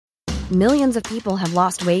Millions of people have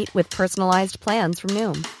lost weight with personalized plans from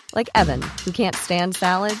Noom. Like Evan, who can't stand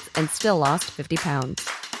salads and still lost 50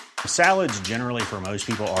 pounds. Salads generally for most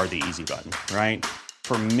people are the easy button, right?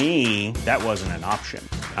 For me, that wasn't an option.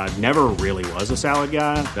 I never really was a salad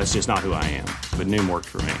guy. That's just not who I am. But Noom worked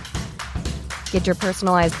for me. Get your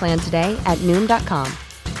personalized plan today at Noom.com.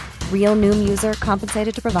 Real Noom user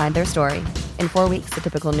compensated to provide their story. In 4 weeks, the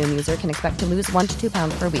typical Noom user can expect to lose 1 to 2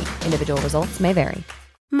 pounds per week. Individual results may vary.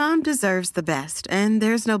 Mom deserves the best, and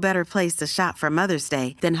there's no better place to shop for Mother's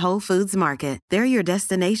Day than Whole Foods Market. They're your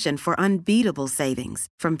destination for unbeatable savings,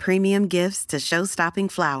 from premium gifts to show-stopping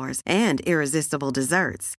flowers and irresistible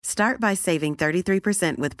desserts. Start by saving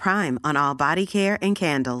 33% with Prime on all body care and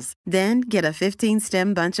candles. Then get a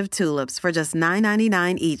 15-stem bunch of tulips for just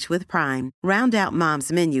 $9.99 each with Prime. Round out Mom's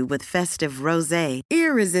menu with festive rosé,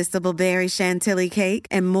 irresistible berry chantilly cake,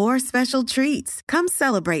 and more special treats. Come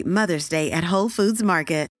celebrate Mother's Day at Whole Foods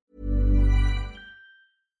Market.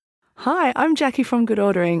 Hi, I'm Jackie from Good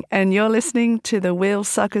Ordering, and you're listening to the Wheel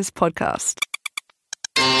Suckers podcast.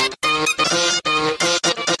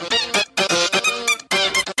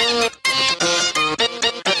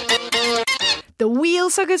 The Wheel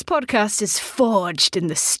Suckers podcast is forged in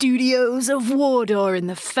the studios of Wardour in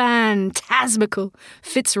the phantasmical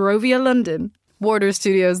Fitzrovia, London. Wardour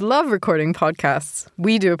Studios love recording podcasts.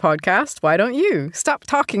 We do a podcast. Why don't you? Stop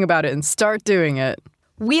talking about it and start doing it.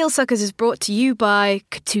 Wheel Suckers is brought to you by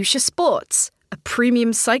Katusha Sports, a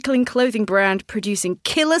premium cycling clothing brand producing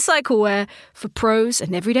killer cycle wear for pros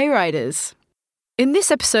and everyday riders. In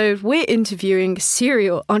this episode, we're interviewing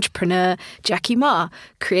serial entrepreneur Jackie Ma,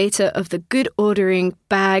 creator of the Good Ordering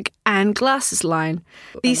bag and glasses line.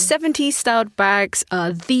 These 70s styled bags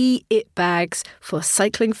are the it bags for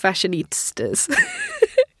cycling fashionistas.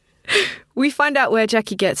 We find out where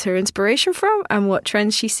Jackie gets her inspiration from and what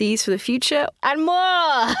trends she sees for the future and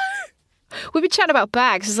more. We've been chatting about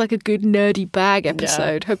bags. It's like a good nerdy bag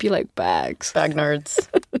episode. Yeah. Hope you like bags. Bag nerds.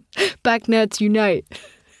 Bag nerds unite.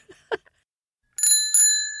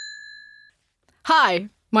 Hi,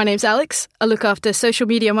 my name's Alex. I look after social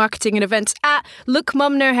media marketing and events at Look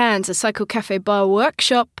Mum No Hands, a cycle cafe bar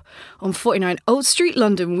workshop on 49 Old Street,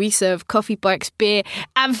 London. We serve coffee, bikes, beer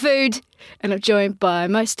and food. And I'm joined by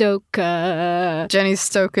my stoker. Jenny's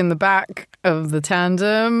stoke in the back of the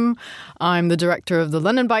tandem. I'm the director of the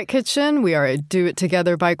London Bike Kitchen. We are a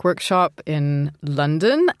do-it-together bike workshop in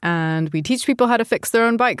London, and we teach people how to fix their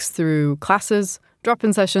own bikes through classes,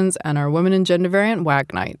 drop-in sessions, and our women and gender variant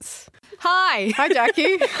WAG nights. Hi. Hi,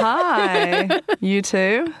 Jackie. Hi. You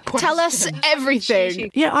too. Tell us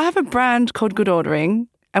everything. Yeah, I have a brand called Good Ordering,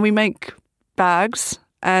 and we make bags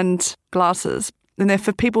and glasses. And they're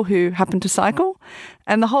for people who happen to cycle.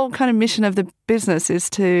 And the whole kind of mission of the business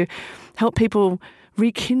is to help people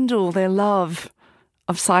rekindle their love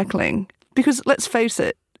of cycling. Because let's face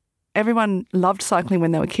it, everyone loved cycling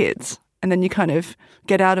when they were kids. And then you kind of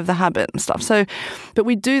get out of the habit and stuff. So, but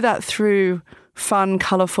we do that through fun,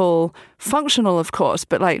 colourful, functional, of course,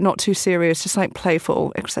 but like not too serious, just like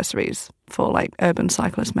playful accessories for like urban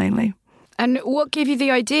cyclists mainly. And what gave you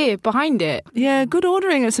the idea behind it? Yeah, Good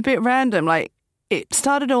Ordering, it's a bit random. Like, it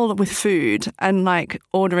started all with food and like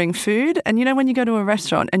ordering food. And you know, when you go to a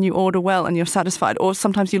restaurant and you order well and you're satisfied, or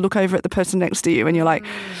sometimes you look over at the person next to you and you're like,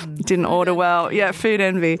 didn't order well. Yeah, food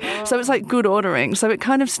envy. So it's like Good Ordering. So it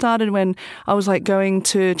kind of started when I was like going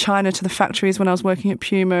to China to the factories when I was working at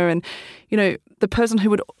Puma, and you know, the person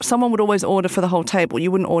someone would always order for the whole table.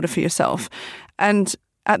 You wouldn't order for yourself. And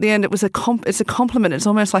at the end, it's a compliment. It's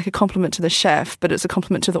almost like a compliment to the chef, but it's a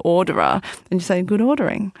compliment to the orderer. And you say, Good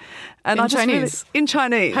Ordering. And in Chinese? In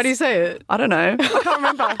Chinese. How do you say it? I don't know. I can't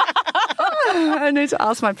remember. I need to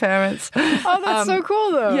ask my parents. Oh, that's so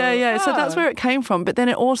cool, though. Yeah. So that's where it came from. But then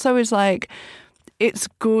it also is like, it's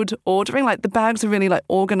good ordering. Like the bags are really like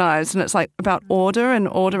organized, and it's like about order and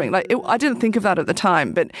ordering. Like I didn't think of that at the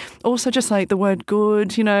time, but also just like the word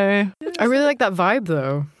good, you know. I really like that vibe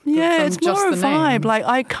though. Yeah, it's more a vibe. Like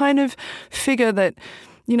I kind of figure that,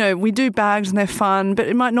 you know, we do bags and they're fun, but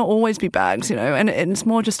it might not always be bags, you know, and it's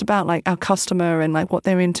more just about like our customer and like what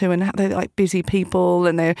they're into, and how they're like busy people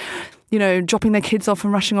and they're, you know, dropping their kids off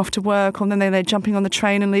and rushing off to work, and then they're jumping on the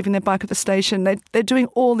train and leaving their bike at the station. They're doing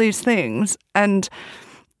all these things, and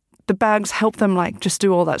the bags help them like just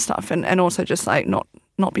do all that stuff and also just like not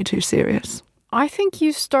be too serious. I think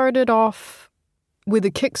you started off with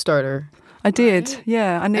a Kickstarter. I did,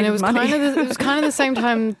 yeah. I needed money. It was kind of the same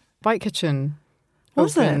time Bike Kitchen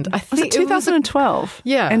opened. I think was it 2012?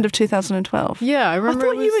 Yeah. End of 2012. Yeah, I remember.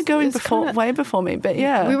 I thought you were going way before me, but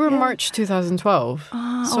yeah. We were March 2012.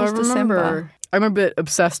 Oh, so I remember. December. I'm a bit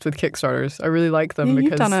obsessed with Kickstarters. I really like them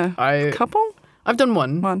because you've done a couple? I've done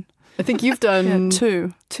one. I think you've done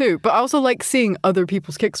two. But I also like seeing other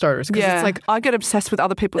people's Kickstarters because it's like, I get obsessed with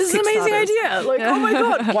other people's this is an Kickstarters. amazing idea. Like, oh my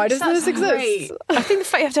God, why doesn't this exist? Great. I think the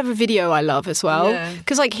fact you have to have a video I love as well.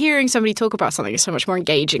 Because like hearing somebody talk about something is so much more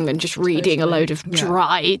engaging than just reading a load of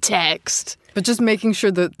dry text. But just making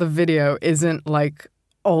sure that the video isn't like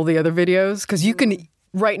all the other videos, because you can...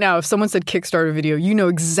 Right now, if someone said Kickstarter video, you know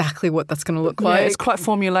exactly what that's going to look like. Yeah, it's quite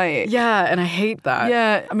formulaic. Yeah, and I hate that.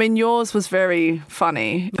 Yeah, I mean, yours was very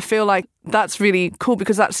funny. I feel like that's really cool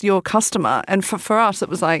because that's your customer. And for us, it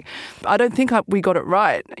was like, I don't think we got it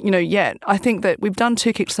right, yet. I think that we've done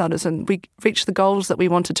 2 Kickstarters and we reached the goals that we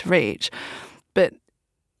wanted to reach. But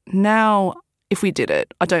now... if we did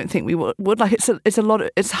it, I don't think we would. Like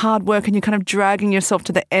it's hard work, and you're kind of dragging yourself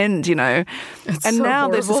to the end, It's and so now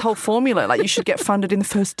horrible. there's this whole formula, like you should get funded in the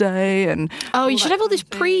first day, and you should have all this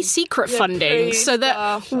pre-secret funding so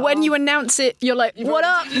that when you announce it, you're like, what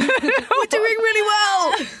up? We're doing really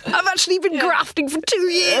well. I've actually been grafting for 2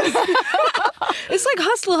 years. It's like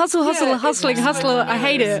hustle. I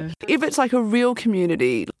hate it. if it's like a real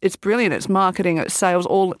community, it's brilliant. It's marketing, it's sales,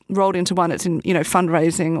 all rolled into one. It's in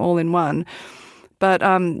fundraising all in one. But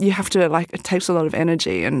you have to, it takes a lot of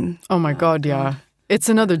energy. And oh my God, yeah. It's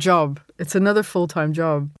another job. It's another full-time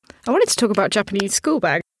job. I wanted to talk about Japanese school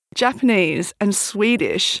bags. Japanese and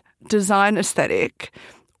Swedish design aesthetic,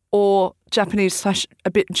 or Japanese / a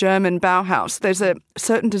bit German Bauhaus. There's a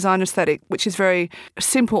certain design aesthetic which is very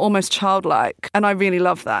simple, almost childlike, and I really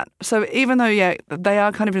love that. So even though, they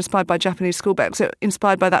are kind of inspired by Japanese school bags, they're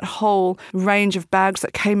inspired by that whole range of bags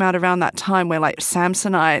that came out around that time where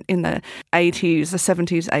Samsonite in the 80s, the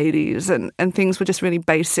 70s, 80s, and things were just really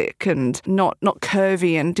basic and not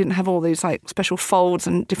curvy and didn't have all these special folds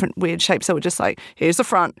and different weird shapes. So we're just here's the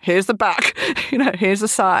front, here's the back, here's the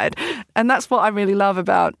side. And that's what I really love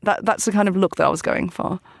about that. That's the kind of look that I was going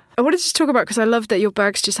for. I wanted to talk about, because I love that your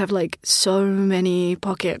bags just have so many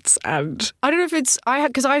pockets, and I don't know if it's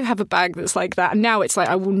because I have a bag that's like that, and now it's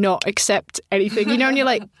I will not accept anything, and you're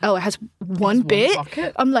like, oh, it has one bit.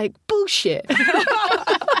 Pocket? I'm like, bullshit.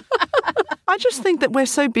 I just think that we're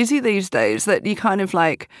so busy these days that you kind of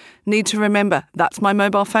need to remember that's my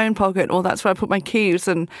mobile phone pocket, or that's where I put my keys.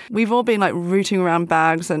 And we've all been rooting around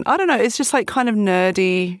bags, and I don't know, it's just kind of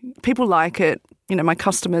nerdy. People like it. My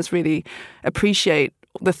customers really appreciate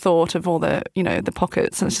the thought of all the, the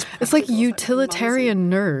pockets. And It's like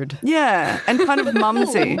utilitarian nerd. Yeah, and kind of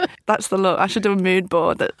mumsy. That's the look. I should do a mood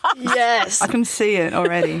board. That Yes. I can see it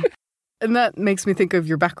already. And that makes me think of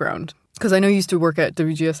your background. Because I know you used to work at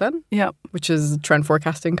WGSN, Yep. which is a trend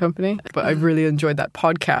forecasting company. But I really enjoyed that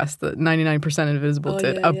podcast that 99% Invisible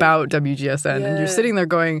did about WGSN. And you're sitting there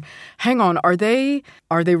going, hang on, are they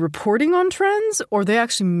reporting on trends, or are they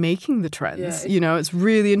actually making the trends? It's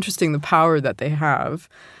really interesting the power that they have.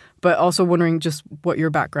 But also wondering just what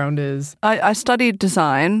your background is. I studied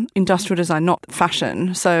design, industrial design, not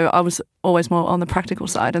fashion. So I was always more on the practical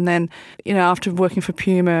side. And then, after working for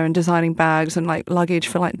Puma and designing bags and luggage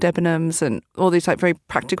for Debenhams and all these very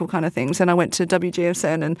practical kind of things, and I went to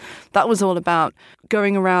WGSN, and that was all about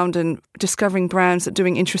going around and discovering brands that are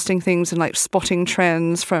doing interesting things and spotting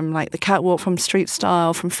trends from the catwalk, from street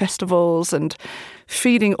style, from festivals, and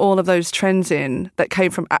feeding all of those trends in that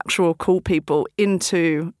came from actual cool people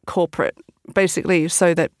into corporate, basically,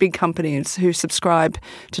 so that big companies who subscribe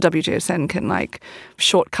to WGSN can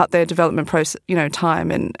shortcut their development process, time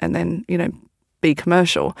and then, be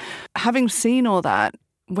commercial. Having seen all that,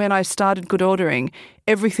 when I started Good Ordering,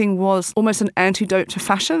 everything was almost an antidote to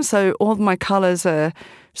fashion. So all of my colours are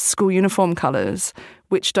school uniform colours,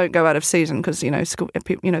 which don't go out of season because,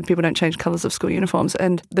 people don't change colours of school uniforms.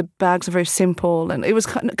 And the bags are very simple. And it was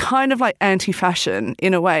kind of anti-fashion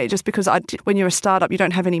in a way, just because when you're a startup, you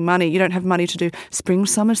don't have any money. You don't have money to do spring,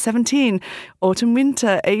 summer 17, autumn,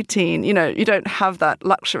 winter 18. You don't have that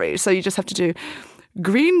luxury. So you just have to do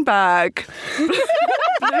green bag,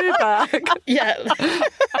 blue bag. Yeah.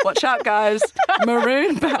 Watch out, guys.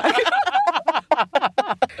 Maroon bag.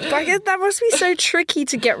 But I guess that must be so tricky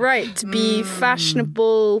to get right, to be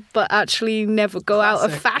fashionable but actually never go out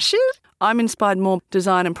of fashion. I'm inspired more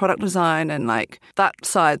design and product design and that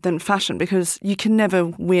side than fashion, because you can never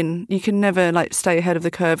win. You can never stay ahead of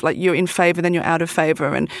the curve. You're in favour, then you're out of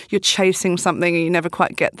favour, and you're chasing something and you never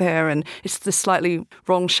quite get there, and it's the slightly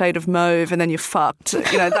wrong shade of mauve and then you're fucked,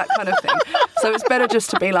 that kind of thing. So it's better just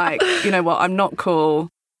to be you know what, I'm not cool.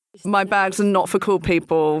 My bags are not for cool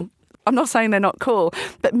people. I'm not saying they're not cool,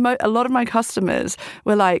 but a lot of my customers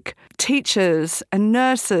were like teachers and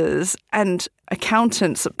nurses and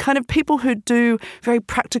accountants, kind of people who do very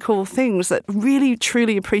practical things that really,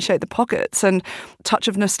 truly appreciate the pockets and touch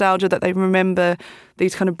of nostalgia, that they remember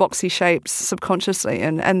these kind of boxy shapes subconsciously.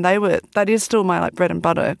 And that is still my like bread and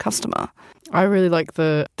butter customer. I really like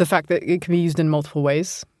the fact that it can be used in multiple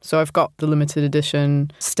ways. So I've got the limited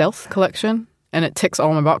edition Stealth collection, and it ticks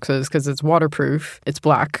all my boxes because it's waterproof, it's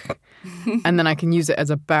black, and then I can use it as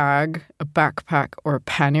a bag, a backpack, or a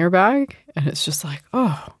pannier bag. And it's just like,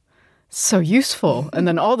 oh, so useful. And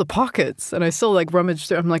then all the pockets, and I still like rummage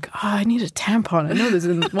through. I'm like, oh, I need a tampon. I know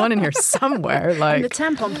there's one in here somewhere. Like In the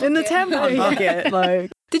tampon pocket. In the tampon pocket.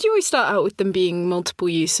 Like, Did you always start out with them being multiple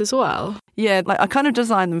use as well? Yeah, like I kind of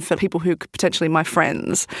designed them for people who could potentially my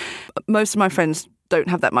friends. Most of my friends don't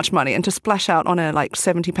have that much money, and to splash out on a like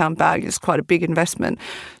 £70 bag is quite a big investment.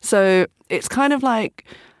 So it's kind of like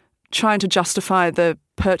trying to justify the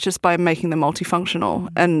purchase by making them multifunctional.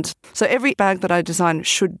 And so every bag that I design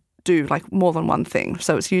should do like more than one thing.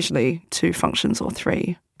 So it's usually 2 functions or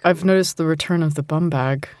 3. I've noticed the return of the bum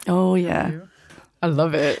bag. Oh, yeah. I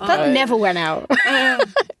love it. That never went out.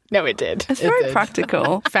 No, it did. It's very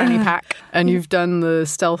practical. Fanny pack. And you've done the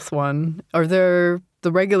Stealth one. Are there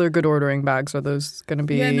the regular good ordering bags? Are those going to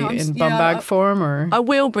be in bum bag form? Or I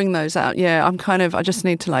will bring those out. Yeah, I just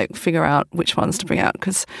need to like figure out which ones to bring out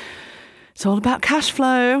because it's all about cash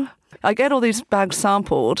flow. I get all these bags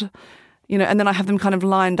sampled, and then I have them kind of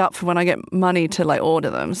lined up for when I get money to like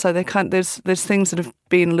order them. So they there's things that have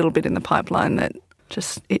been a little bit in the pipeline that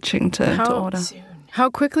just itching to order. How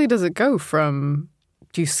quickly does it go from,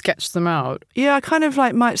 do you sketch them out? Yeah, I kind of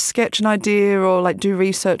like might sketch an idea or like do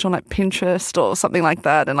research on like Pinterest or something like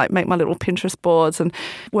that and like make my little Pinterest boards and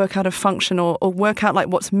work out a function or work out like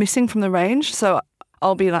what's missing from the range. So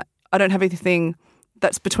I'll be like, I don't have anything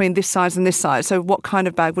that's between this size and this size. So what kind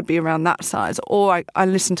of bag would be around that size? Or I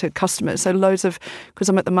listen to customers. So because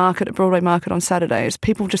I'm at the market, at Broadway Market on Saturdays,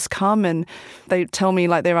 people just come and they tell me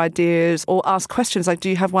like their ideas or ask questions like, do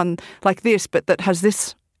you have one like this, but that has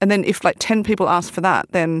this? And then if like 10 people ask for that,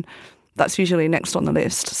 then that's usually next on the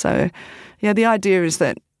list. So yeah, the idea is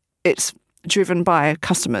that it's driven by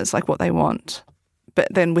customers, like what they want, but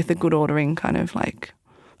then with a good ordering kind of like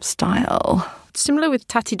style. Similar with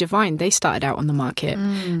Tati Divine, they started out on the market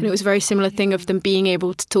and it was a very similar thing of them being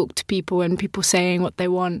able to talk to people and people saying what they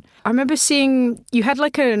want. I remember seeing you had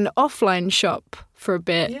like an offline shop for a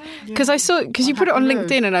bit because you put it on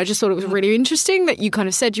LinkedIn and I just thought it was really interesting that you kind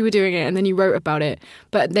of said you were doing it and then you wrote about it,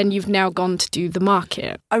 but then you've now gone to do the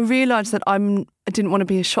market. I realised that I didn't want to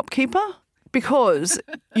be a shopkeeper. Because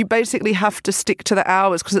you basically have to stick to the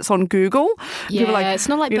hours because it's on Google. Yeah, it's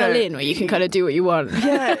not like Berlin where you can kind of do what you want.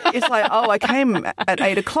 Yeah, it's like, oh, I came at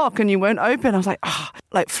 8 o'clock and you weren't open. I was like,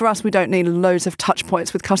 like for us, we don't need loads of touch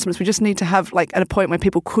points with customers. We just need to have like at a point where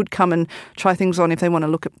people could come and try things on if they want to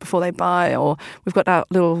look at before they buy. Or we've got our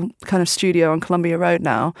little kind of studio on Columbia Road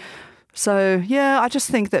now. So yeah, I just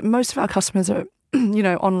think that most of our customers are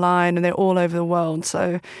online and they're all over the world.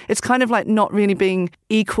 So it's kind of like not really being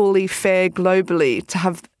equally fair globally to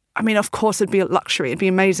have, of course it'd be a luxury. It'd be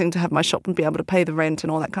amazing to have my shop and be able to pay the rent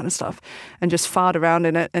and all that kind of stuff and just fart around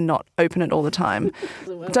in it and not open it all the time.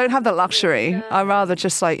 Don't have the luxury. I'd rather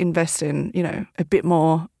just like invest in, a bit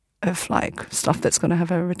more of like stuff that's going to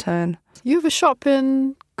have a return. You have a shop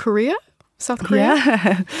in Korea? South Korea?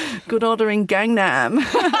 Yeah. Good ordering Gangnam.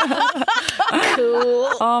 Cool.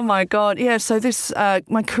 Oh my God. Yeah. So this,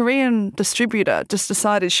 my Korean distributor just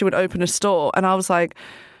decided she would open a store. And I was like,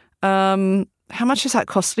 how much does that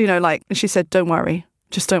cost? And she said, don't worry.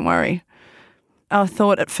 Just don't worry. I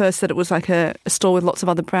thought at first that it was like a store with lots of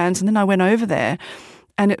other brands. And then I went over there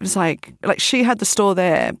and it was like she had the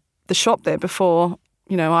shop there before,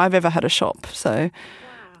 I've ever had a shop. So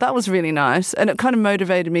that was really nice. And it kind of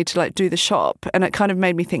motivated me to like do the shop. And it kind of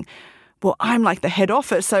made me think, well, I'm like the head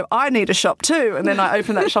office, so I need a shop too. And then I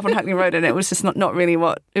opened that shop on Hackney Road and it was just not really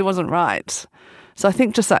it wasn't right. So I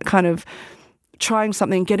think just that kind of trying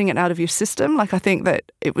something, getting it out of your system. Like I think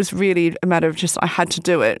that it was really a matter of just I had to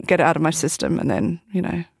do it, get it out of my system and then,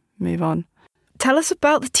 move on. Tell us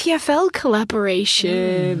about the TfL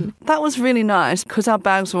collaboration. That was really nice because our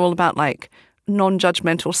bags were all about like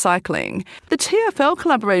non-judgmental cycling. The TfL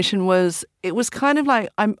collaboration was kind of like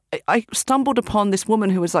I stumbled upon this woman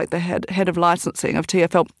who was like the head of licensing of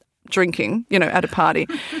TfL drinking, at a party,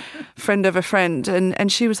 friend of a friend,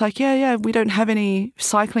 and she was like, yeah, we don't have any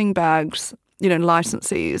cycling bags,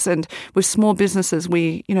 licensees, and with small businesses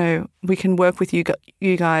we can work with you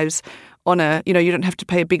guys on a, you don't have to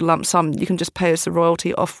pay a big lump sum, you can just pay us a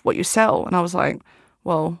royalty off what you sell. And I was like,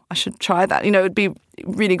 well, I should try that. It'd be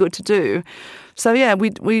really good to do. So yeah,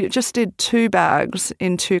 we just did 2 bags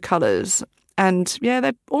in 2 colours. And yeah,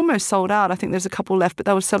 they're almost sold out. I think there's a couple left, but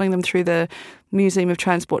they were selling them through the Museum of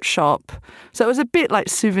Transport shop. So it was a bit like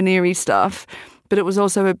souvenir-y stuff, but it was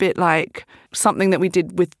also a bit like something that we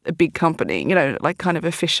did with a big company, like kind of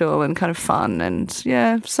official and kind of fun. And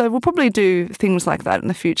yeah, so we'll probably do things like that in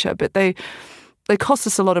the future, but they cost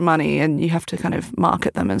us a lot of money and you have to kind of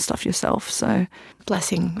market them and stuff yourself. So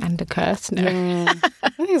Blessing and a curse. No. Yeah. I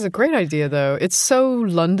think it's a great idea, though. It's so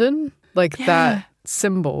London, like that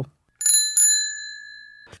symbol.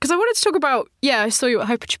 Because I wanted to talk about, I saw you at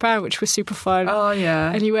Hyper Japan, which was super fun. Oh,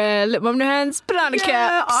 yeah. And you wear Lip Mum No Hands banana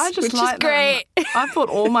caps, I just which like is great. I bought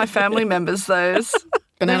all my family members those.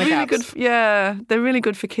 Banana they're really caps. Good. They're really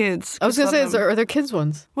good for kids. I was going to say, are there kids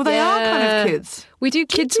ones? Well, they are kind of kids. We do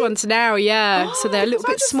kids ones now, so they're a little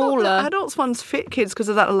bit smaller. The adults ones fit kids because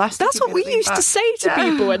of that elastic. That's what we used to say to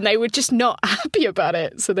people, and they were just not happy about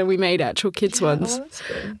it. So then we made actual kids ones. That's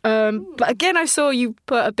good. But again, I saw you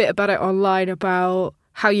put a bit about it online about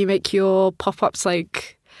how you make your pop-ups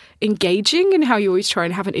like engaging and how you always try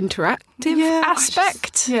and have an interactive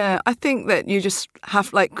aspect. I think that you just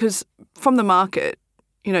have because from the market,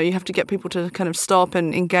 you have to get people to kind of stop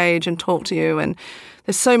and engage and talk to you. And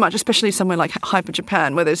there's so much, especially somewhere like Hyper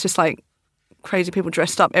Japan, where there's just like crazy people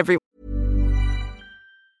dressed up everywhere.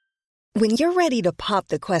 When you're ready to pop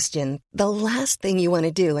the question, the last thing you want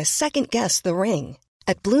to do is second-guess the ring.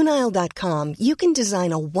 At BlueNile.com, you can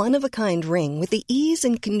design a one-of-a-kind ring with the ease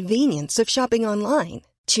and convenience of shopping online.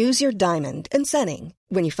 Choose your diamond and setting.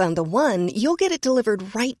 When you find the one, you'll get it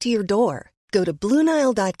delivered right to your door. Go to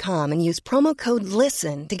BlueNile.com and use promo code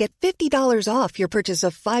LISTEN to get $50 off your purchase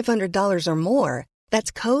of $500 or more. That's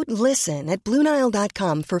code LISTEN at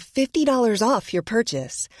BlueNile.com for $50 off your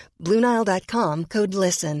purchase. BlueNile.com, code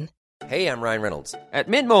LISTEN. Hey, I'm Ryan Reynolds. At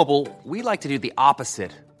Mint Mobile, we like to do the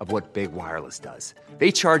opposite of what Big Wireless does.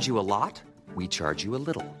 They charge you a lot, we charge you a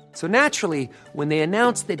little. So naturally, when they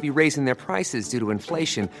announced they'd be raising their prices due to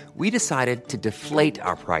inflation, we decided to deflate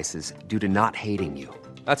our prices due to not hating you.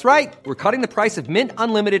 That's right. We're cutting the price of Mint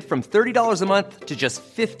Unlimited from $30 a month to just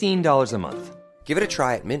 $15 a month. Give it a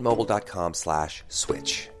try at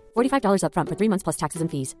mintmobile.com/switch. $45 up front for 3 months plus taxes and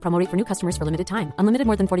fees. Promo rate for new customers for limited time. Unlimited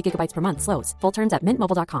more than 40 gigabytes per month. Slows full terms at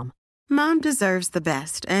mintmobile.com. Mom deserves the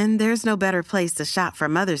best, and there's no better place to shop for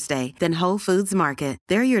Mother's Day than Whole Foods Market.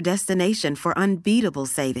 They're your destination for unbeatable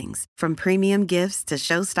savings, from premium gifts to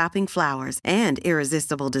show-stopping flowers and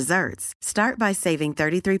irresistible desserts. Start by saving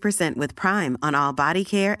 33% with Prime on all body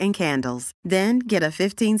care and candles. Then get a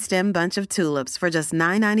 15-stem bunch of tulips for just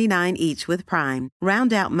 $9.99 each with Prime.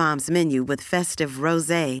 Round out Mom's menu with festive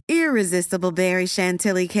rosé, irresistible berry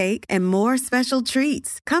chantilly cake, and more special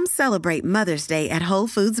treats. Come celebrate Mother's Day at Whole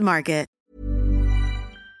Foods Market.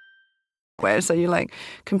 So you're like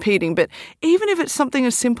competing. But even if it's something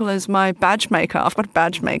as simple as my badge maker, I've got a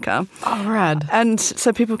badge maker. Oh, rad. And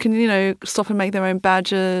so people can, stop and make their own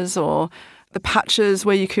badges, or the patches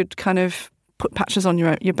where you could kind of put patches on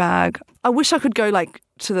your bag. I wish I could go like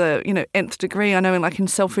to the, nth degree. I know in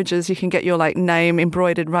Selfridges you can get your like name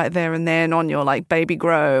embroidered right there and then on your like Baby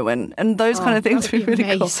Grow and those kind of things would be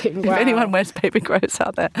really amazing. cool. Wow. If anyone wears Baby Grows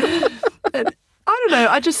out there. But I don't know.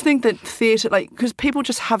 I just think that theatre, because people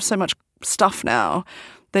just have so much stuff now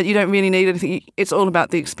that you don't really need anything. It's all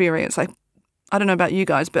about the experience. Like, I don't know about you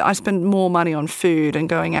guys, but I spend more money on food and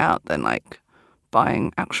going out than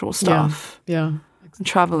buying actual stuff. Yeah. And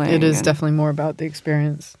traveling. It is definitely more about the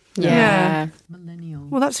experience. Yeah. Millennial.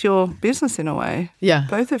 Well, that's your business in a way. Yeah.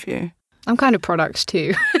 Both of you. I'm kind of products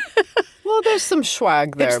too. Well, there's some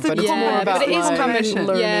swag there, but it's more about but it is come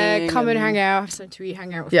learning. come and hang out, have something to eat,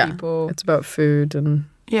 hang out with people. It's about food and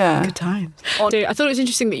good times. Dude, I thought it was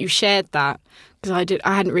interesting that you shared that because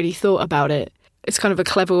I hadn't really thought about it. It's kind of a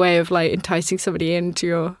clever way of enticing somebody into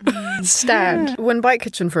your stand. Yeah. When Bike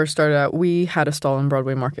Kitchen first started out, we had a stall in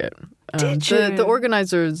Broadway Market. Did you? The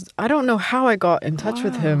organizers, I don't know how I got in touch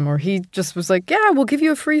with him, or he just was like, yeah, we'll give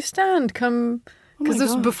you a free stand. Come. Because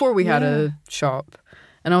this was before we had a shop.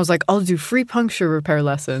 And I was like, I'll do free puncture repair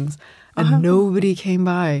lessons. And nobody came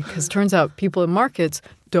by because turns out people in markets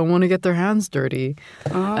don't want to get their hands dirty.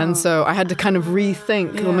 And so I had to kind of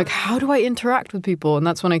rethink. I'm like, how do I interact with people? And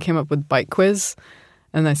that's when I came up with Bike Quiz.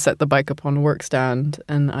 And I set the bike up on a work stand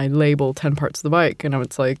and I label 10 parts of the bike. And I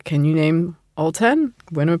was like, can you name all 10?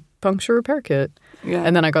 Win a puncture repair kit. Yeah.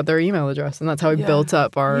 And then I got their email address. And that's how we built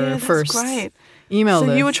up our first email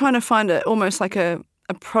list. So you were trying to find almost like a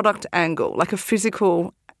product angle, like a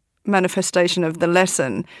physical manifestation of the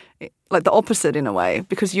lesson, like the opposite in a way,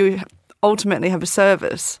 because you ultimately have a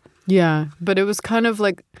service. Yeah, but it was kind of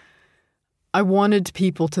like I wanted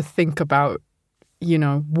people to think about,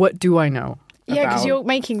 what do I know? Yeah, because you're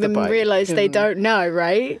making them realise they don't know,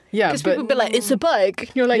 right? Yeah, because people be like, "It's a bike."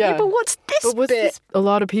 And you're like, "Yeah, but what's this bit?" A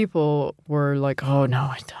lot of people were like, "Oh no,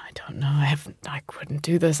 I don't know. I couldn't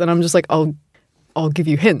do this," and I'm just like, I'll give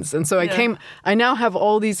you hints. And so I now have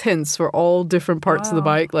all these hints for all different parts of the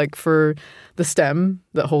bike. Like for the stem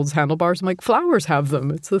that holds handlebars, I'm like, flowers have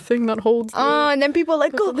them. It's the thing that holds. And then people are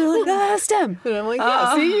like, stem. And I'm like,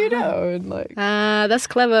 yeah, see, you know. And like, that's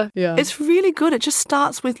clever. Yeah. It's really good. It just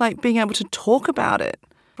starts with like being able to talk about it.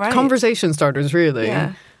 Right. Conversation starters, really.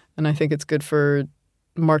 Yeah. And I think it's good for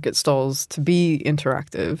market stalls to be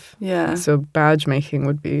interactive. Yeah. So badge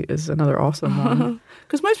making is another awesome one.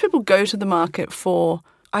 Because most people go to the market for,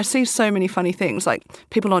 I see so many funny things, like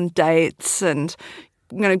people on dates and,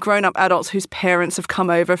 grown-up adults whose parents have come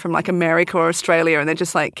over from like America or Australia and they're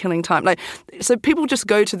just like killing time. Like, so people just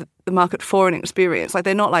go to the market for an experience. Like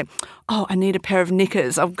they're not like, oh, I need a pair of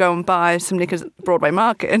knickers. I'll go and buy some knickers at the Broadway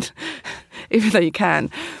Market, even though you can.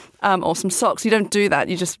 Or some socks. You don't do that.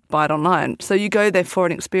 You just buy it online. So you go there for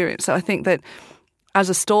an experience. So I think that as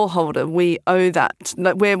a stall holder, we owe that.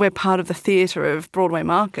 We're part of the theatre of Broadway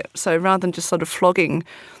Market. So rather than just sort of flogging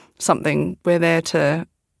something, we're there to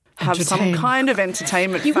have some kind of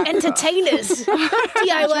entertainment. You entertainers,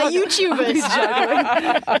 DIY YouTubers,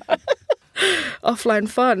 offline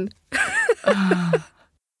fun.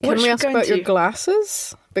 Can we ask about your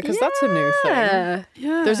glasses? Because that's a new thing.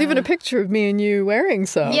 Yeah. There's even a picture of me and you wearing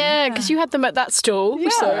some. Yeah, because you had them at that stall. Yeah.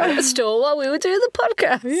 So at the stall while we were doing the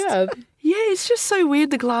podcast. Yeah. Yeah, it's just so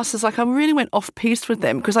weird, the glasses. Like, I really went off-piste with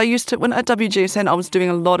them because I used to, when at WGSN, I was doing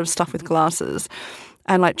a lot of stuff with glasses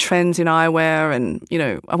and, like, trends in eyewear. And,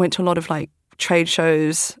 I went to a lot of, like, trade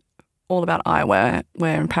shows all about eyewear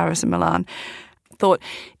in Paris and Milan. Thought,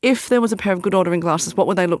 if there was a pair of good ordering glasses, what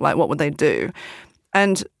would they look like? What would they do?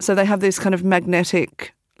 And so they have these kind of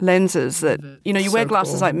magnetic lenses that, you wear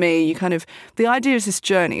glasses like me, you kind of, the idea is this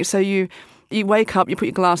journey. So you wake up, you put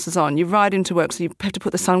your glasses on, you ride into work, so you have to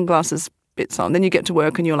put the sunglasses bits on. Then you get to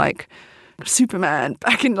work and you're like Superman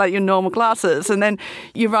back in like your normal glasses. And then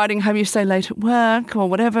you're riding home, you stay late at work or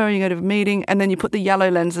whatever, you go to a meeting, and then you put the yellow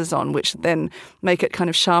lenses on, which then make it kind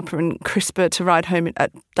of sharper and crisper to ride home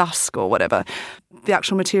at dusk or whatever. The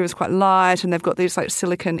actual material is quite light and they've got these like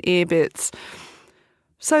silicone ear bits.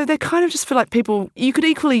 So they kind of just feel like people, you could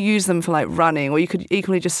equally use them for like running, or you could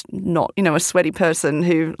equally just not, a sweaty person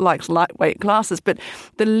who likes lightweight glasses. But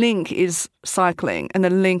the link is cycling and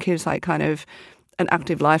the link is like kind of an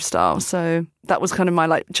active lifestyle. So that was kind of my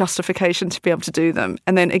like justification to be able to do them.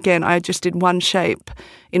 And then again, I just did one shape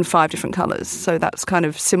in 5 different colours. So that's kind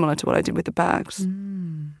of similar to what I did with the bags.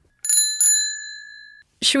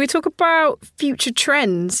 Should we talk about future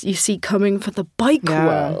trends you see coming for the bike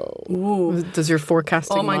world? Ooh. Does your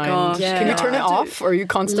forecasting Oh my mind... gosh. Yeah. Can you turn it off, or are you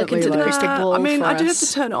constantly Look into the like... crystal ball. I mean, for I do have us.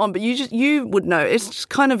 to turn it on, but you would know. It's just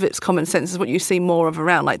kind of, it's common sense. Is what you see more of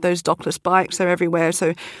around, like those dockless bikes. They're everywhere.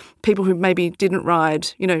 So people who maybe didn't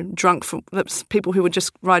ride, drunk from people who would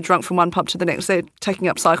just ride drunk from one pub to the next. They're taking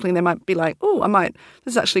up cycling. They might be like, oh,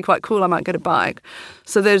 this is actually quite cool. I might get a bike.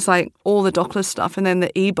 So there's like all the dockless stuff, and then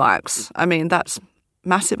the e-bikes. I mean, that's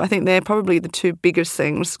massive. I think they're probably the 2 biggest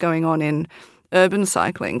things going on in urban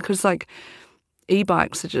cycling, because like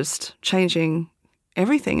e-bikes are just changing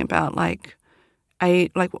everything about like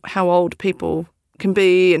how old people can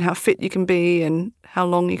be and how fit you can be and how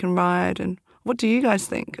long you can ride. And what do you guys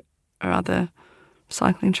think are other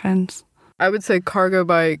cycling trends? I would say cargo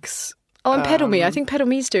bikes. Oh, and Pedal Me. I think Pedal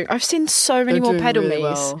Me's doing. I've seen so many more Pedal Me's.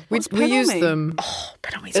 Well. What's We Pedal use Me? them. Oh,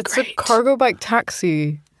 Pedal Me's It's great. a cargo bike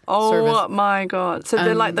taxi. Oh service. my God. So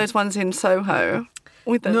they're like those ones in Soho?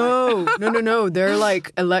 With the, No. They're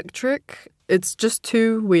like electric. It's just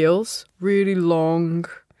 2 wheels, really long.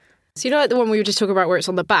 So like the one we were just talking about where it's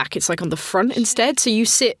on the back, it's like on the front instead. So you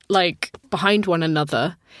sit like behind one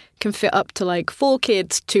another, can fit up to like 4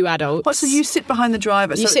 kids, 2 adults. What, so you sit behind the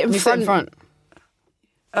driver? You so sit in You sit in front.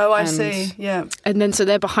 Oh, I and- see. Yeah. and then so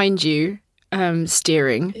they're behind you,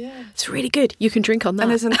 steering. Yeah. It's really good. You can drink on that.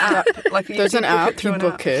 And there's an app. Like There's an app, through you an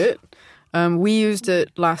book app. it. We used it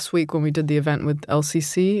last week when we did the event with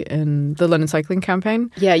LCC in the London Cycling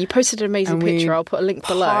Campaign. Yeah, you posted an amazing And we picture. I'll put a link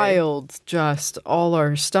below. Piled just all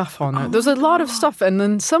our stuff on it. There's a lot of stuff. And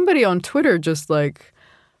then somebody on Twitter just like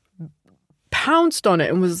pounced on it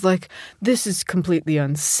and was like, this is completely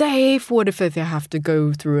unsafe. What if they have to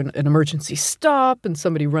go through an emergency stop and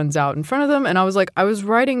somebody runs out in front of them? And I was like, I was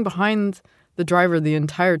riding behind the driver the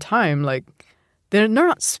entire time. Like, they're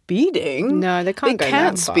not speeding. No, they can't go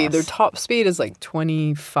can't that speed. fast. Their top speed is like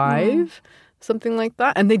 25, something like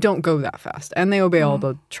that. And they don't go that fast. And they obey all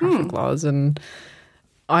the traffic laws. And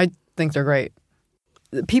I think they're great.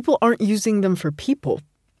 People aren't using them for people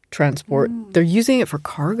transport. They're using it for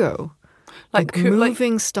cargo. Like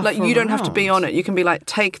moving stuff Like you don't have to be around. on it. You can be like,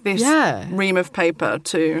 take this ream of paper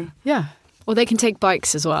to... Yeah. Or they can take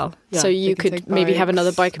bikes as well. Yeah, so you they can could take maybe have bikes.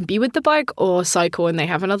 another bike and be with the bike, or cycle and they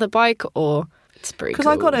have another bike, or it's pretty cool.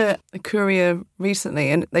 Because I got a courier recently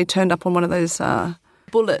and they turned up on one of those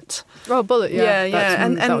Bullet. Oh, Bullet, yeah.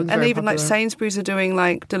 And that one's even very like popular. Sainsbury's are doing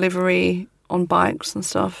like delivery on bikes and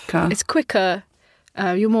stuff. It's quicker.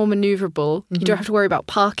 You're more maneuverable. You don't have to worry about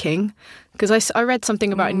parking. Because I read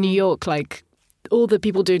something about in New York, like all the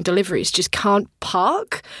people doing deliveries just can't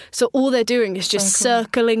park. So all they're doing is just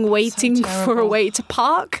circling, waiting for a way to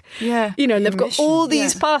park. Yeah. You know, and they've got all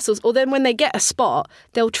these parcels. Or then when they get a spot,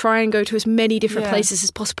 they'll try and go to as many different places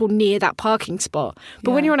as possible near that parking spot.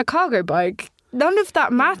 But when you're on a cargo bike, none of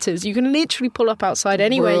that matters. You can literally pull up outside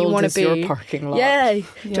anywhere you want to be. Your parking lot. Yeah. You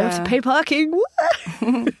don't have to pay parking.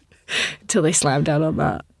 Until they slam down on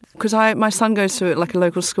that. Because my son goes to like a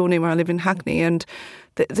local school near where I live in Hackney, and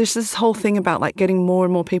there's this whole thing about like getting more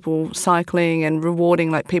and more people cycling and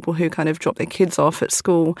rewarding like people who kind of drop their kids off at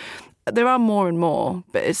school. There are more and more,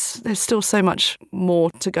 but there's still so much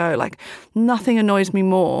more to go. Like nothing annoys me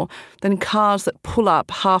more than cars that pull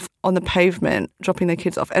up half on the pavement, dropping their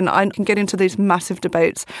kids off. And I can get into these massive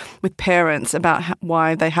debates with parents about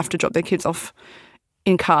why they have to drop their kids off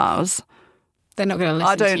in cars. They're not going to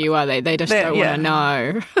listen to you, are they? They just don't want to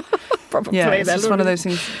know. Probably. Yeah, it's just one of those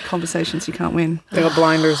things, conversations you can't win. They got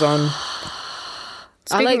blinders on.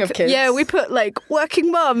 Speaking of kids. Yeah, we put like working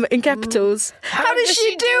mum in capitals. How does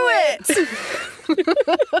she do it?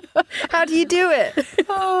 How do you do it?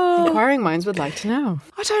 Inquiring minds would like to know.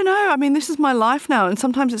 I don't know. I mean, this is my life now, and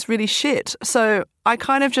sometimes it's really shit. So I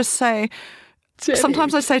kind of just say...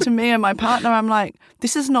 Sometimes I say to me and my partner, I'm like,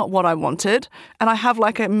 this is not what I wanted. And I have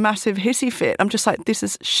like a massive hissy fit. I'm just like, this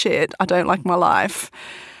is shit. I don't like my life.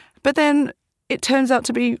 But then it turns out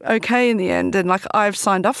to be okay in the end. And like I've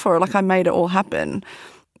signed up for it. Like I made it all happen.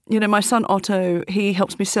 You know, my son Otto, he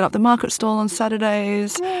helps me set up the market stall on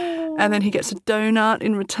Saturdays. And then he gets a donut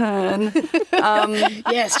in return.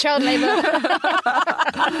 Yes, child labour.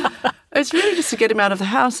 It's really just to get him out of the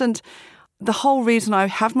house. And the whole reason I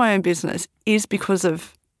have my own business is because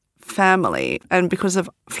of family and because of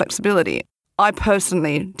flexibility. I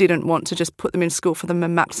personally didn't want to just put them in school for the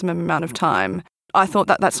maximum amount of time. I thought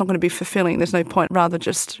that that's not going to be fulfilling. There's no point. Rather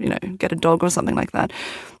just, you know, get a dog or something like that.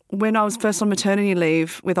 When I was first on maternity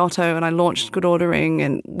leave with Otto and I launched Good Ordering,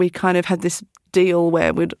 and we kind of had this deal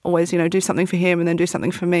where we'd always, you know, do something for him and then do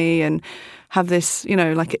something for me and have this, you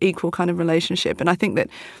know, like an equal kind of relationship. And I think that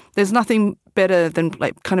there's nothing better than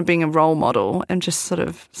like kind of being a role model and just sort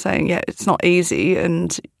of saying, yeah, it's not easy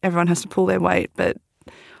and everyone has to pull their weight, but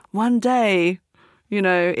one day, you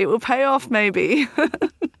know, it will pay off maybe.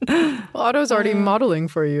 Otto's already modelling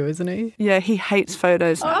for you, isn't he? Yeah, he hates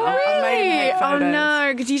photos. Oh, I really? made him hate Oh, photos.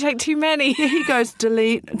 no, because you take too many. Yeah, he goes,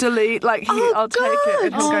 delete. Like, I'll take it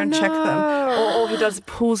and he'll go and check them. Or he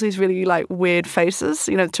pulls these really, like, weird faces,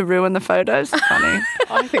 you know, to ruin the photos. It's funny.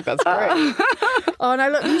 I think that's great. Oh, no,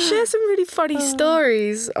 look, you share some really funny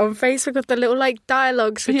stories on Facebook with the little, like,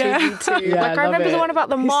 dialogues between you two. Yeah, like, I I love remember the it. one about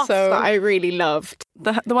the He's moth so- that I really loved.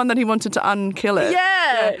 The one that he wanted to unkill it.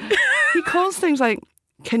 Yeah. He calls things like,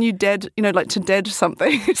 can you dead, you know, like to dead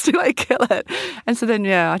something is to like kill it. And so then,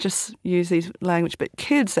 yeah, I just use these language. But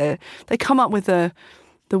kids, they come up with the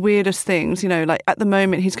weirdest things, you know, like at the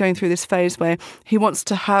moment he's going through this phase where he wants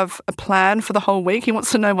to have a plan for the whole week. He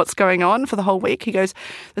wants to know what's going on for the whole week. He goes,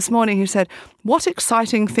 this morning he said, what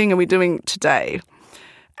exciting thing are we doing today?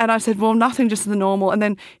 And I said, well, nothing, just the normal. And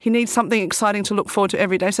then he needs something exciting to look forward to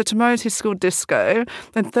every day. So tomorrow's his school disco.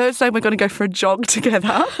 Then Thursday we're going to go for a jog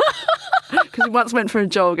together. Because he once went for a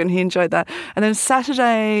jog and he enjoyed that. And then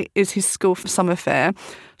Saturday is his school summer fair.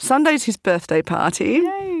 Sunday's his birthday party.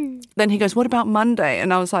 Yay. Then he goes, what about Monday?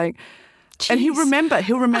 And I was like, and he'll remember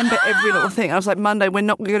every little thing. I was like, Monday, we're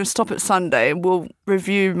going to stop at Sunday. We'll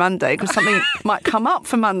review Monday because something might come up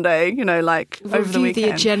for Monday, you know, like over the Review weekend.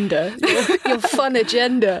 the agenda. Your fun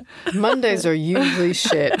agenda. Mondays are usually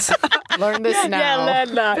shit. Learn this now. Yeah,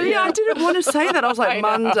 learn that. But yeah, I didn't want to say that. I was like,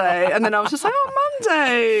 Monday. And then I was just like, oh,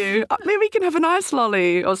 Monday. Maybe we can have a nice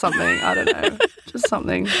lolly or something. I don't know. Just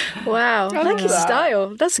something. Wow. I like his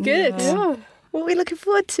style. That's good. Yeah. What are we looking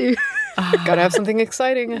forward to? Gotta have something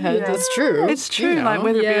exciting ahead. That's true. It's true, You know. like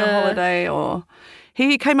whether it be a Yeah. holiday or...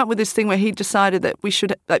 He came up with this thing where he decided that we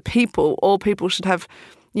should, like all people should have,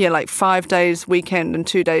 yeah, like 5 days weekend and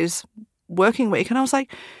 2 days working week. And I was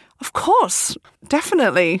like, of course,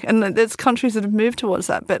 definitely. And there's countries that have moved towards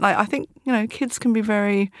that. But like, I think, you know, kids can be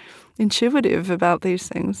very intuitive about these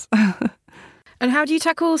things. And how do you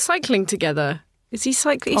tackle cycling together? Is he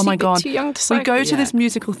cycling? Is Oh my he God. too young to cycle? We go to yet? this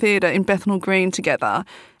musical theatre in Bethnal Green together,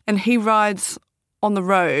 and he rides on the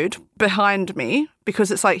road behind me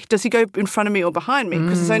because it's like, does he go in front of me or behind me?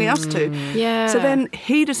 Because it's only us two. Yeah. So then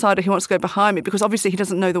he decided he wants to go behind me because obviously he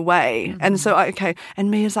doesn't know the way. And so,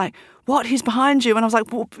 and Mia's like, what? He's behind you. And I was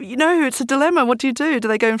like, well, it's a dilemma. What do you do? Do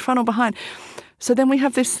they go in front or behind? So then we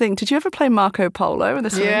have this thing. Did you ever play Marco Polo in the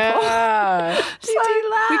swimming pool? Yeah.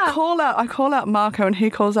 I call out Marco and he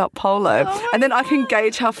calls out Polo. And then I can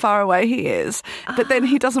gauge how far away he is. But then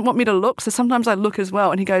he doesn't want me to look. So sometimes I look as well.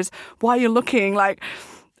 And he goes, why are you looking?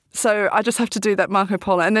 So I just have to do that Marco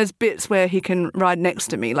Polo. And there's bits where he can ride next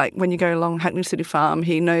to me. Like when you go along Hackney City Farm,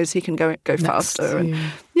 he knows he can go faster. And,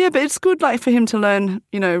 but it's good for him to learn,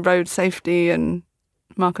 road safety and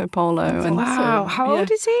Marco Polo. And Wow. How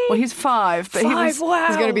old is he? Well, he's 5. But Wow. He's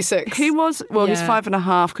going to be 6. He was, he's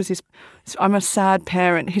 5.5 because I'm a sad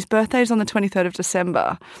parent. His birthday is on the 23rd of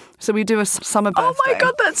December. So we do a summer birthday. Oh my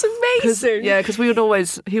God, that's amazing.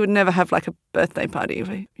 Because he would never have like a birthday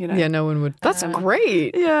party, Yeah, no one would. That's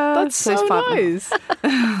great. Yeah. That's so he's 5.5.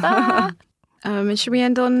 nice. And should we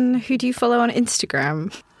end on who do you follow on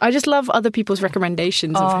Instagram? I just love other people's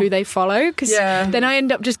recommendations of who they follow because then I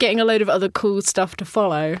end up just getting a load of other cool stuff to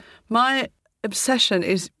follow. My obsession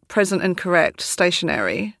is Present and Correct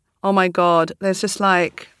stationery. Oh my God. There's just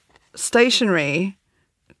stationery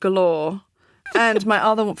galore. And my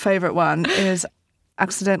other favourite one is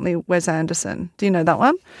Accidentally Wes Anderson. Do you know that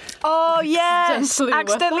one? Oh, yes.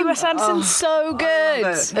 Accidentally Wes Anderson's so good.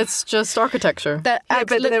 It's just architecture. That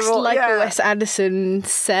looks like a Wes Anderson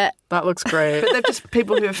set. That looks great. But they're just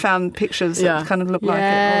people who have found pictures that kind of look like it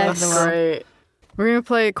all over the That's world. great. We're going to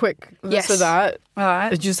play a quick this or that. All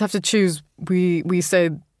right. You just have to choose. We say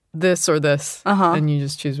this or this, and you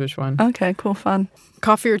just choose which one. Okay, cool, fun.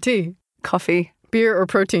 Coffee or tea? Coffee. Beer or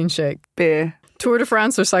protein shake? Beer. Tour de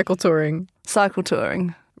France or cycle touring? Cycle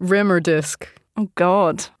touring. Rim or disc? Oh,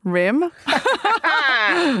 God. Rim?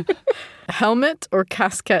 Helmet or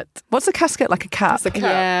casquette? What's a casquette? Like a cap? It's a cap.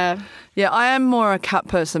 Yeah. Yeah, I am more a cap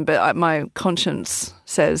person, but my conscience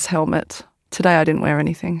says helmet. Today I didn't wear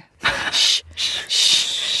anything.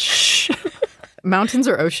 Mountains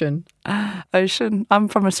or ocean? Ocean. I'm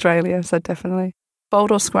from Australia, so definitely.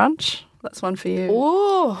 Fold or scrunch? That's one for you.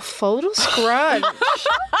 Oh, fold or scrunch.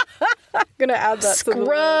 I'm going to add that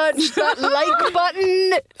Scrunch that like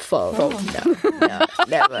button. Fold. No,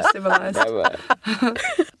 never. Civilized.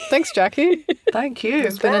 Thanks, Jackie. Thank you.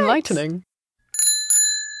 It's been enlightening.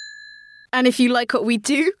 And if you like what we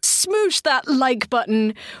do, smoosh that like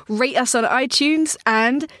button, rate us on iTunes,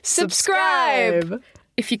 and subscribe.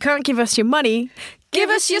 If you can't give us your money, give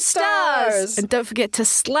us your stars. And don't forget to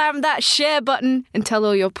slam that share button and tell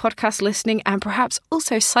all your podcast listening and perhaps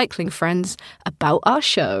also cycling friends about our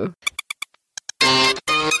show.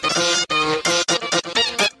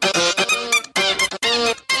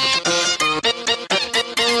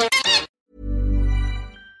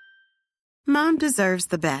 Mom deserves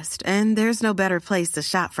the best, and there's no better place to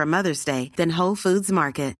shop for Mother's Day than Whole Foods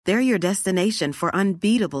Market. They're your destination for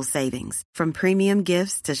unbeatable savings, from premium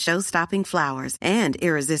gifts to show-stopping flowers and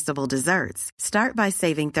irresistible desserts. Start by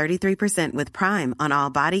saving 33% with Prime on all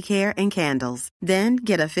body care and candles. Then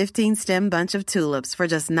get a 15-stem bunch of tulips for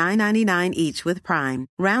just $9.99 each with Prime.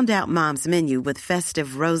 Round out Mom's menu with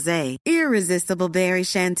festive rosé, irresistible berry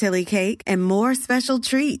chantilly cake, and more special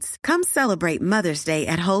treats. Come celebrate Mother's Day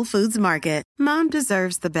at Whole Foods Market. Mom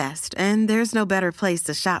deserves the best, and there's no better place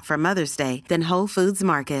to shop for Mother's Day than Whole Foods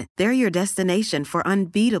Market. They're your destination for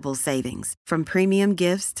unbeatable savings, from premium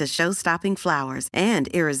gifts to show-stopping flowers and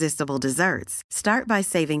irresistible desserts. Start by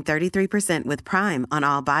saving 33% with Prime on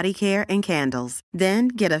all body care and candles. Then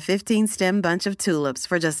get a 15-stem bunch of tulips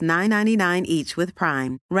for just $9.99 each with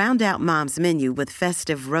Prime. Round out Mom's menu with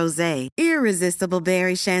festive rosé, irresistible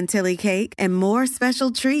berry chantilly cake, and more special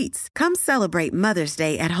treats. Come celebrate Mother's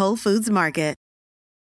Day at Whole Foods Market.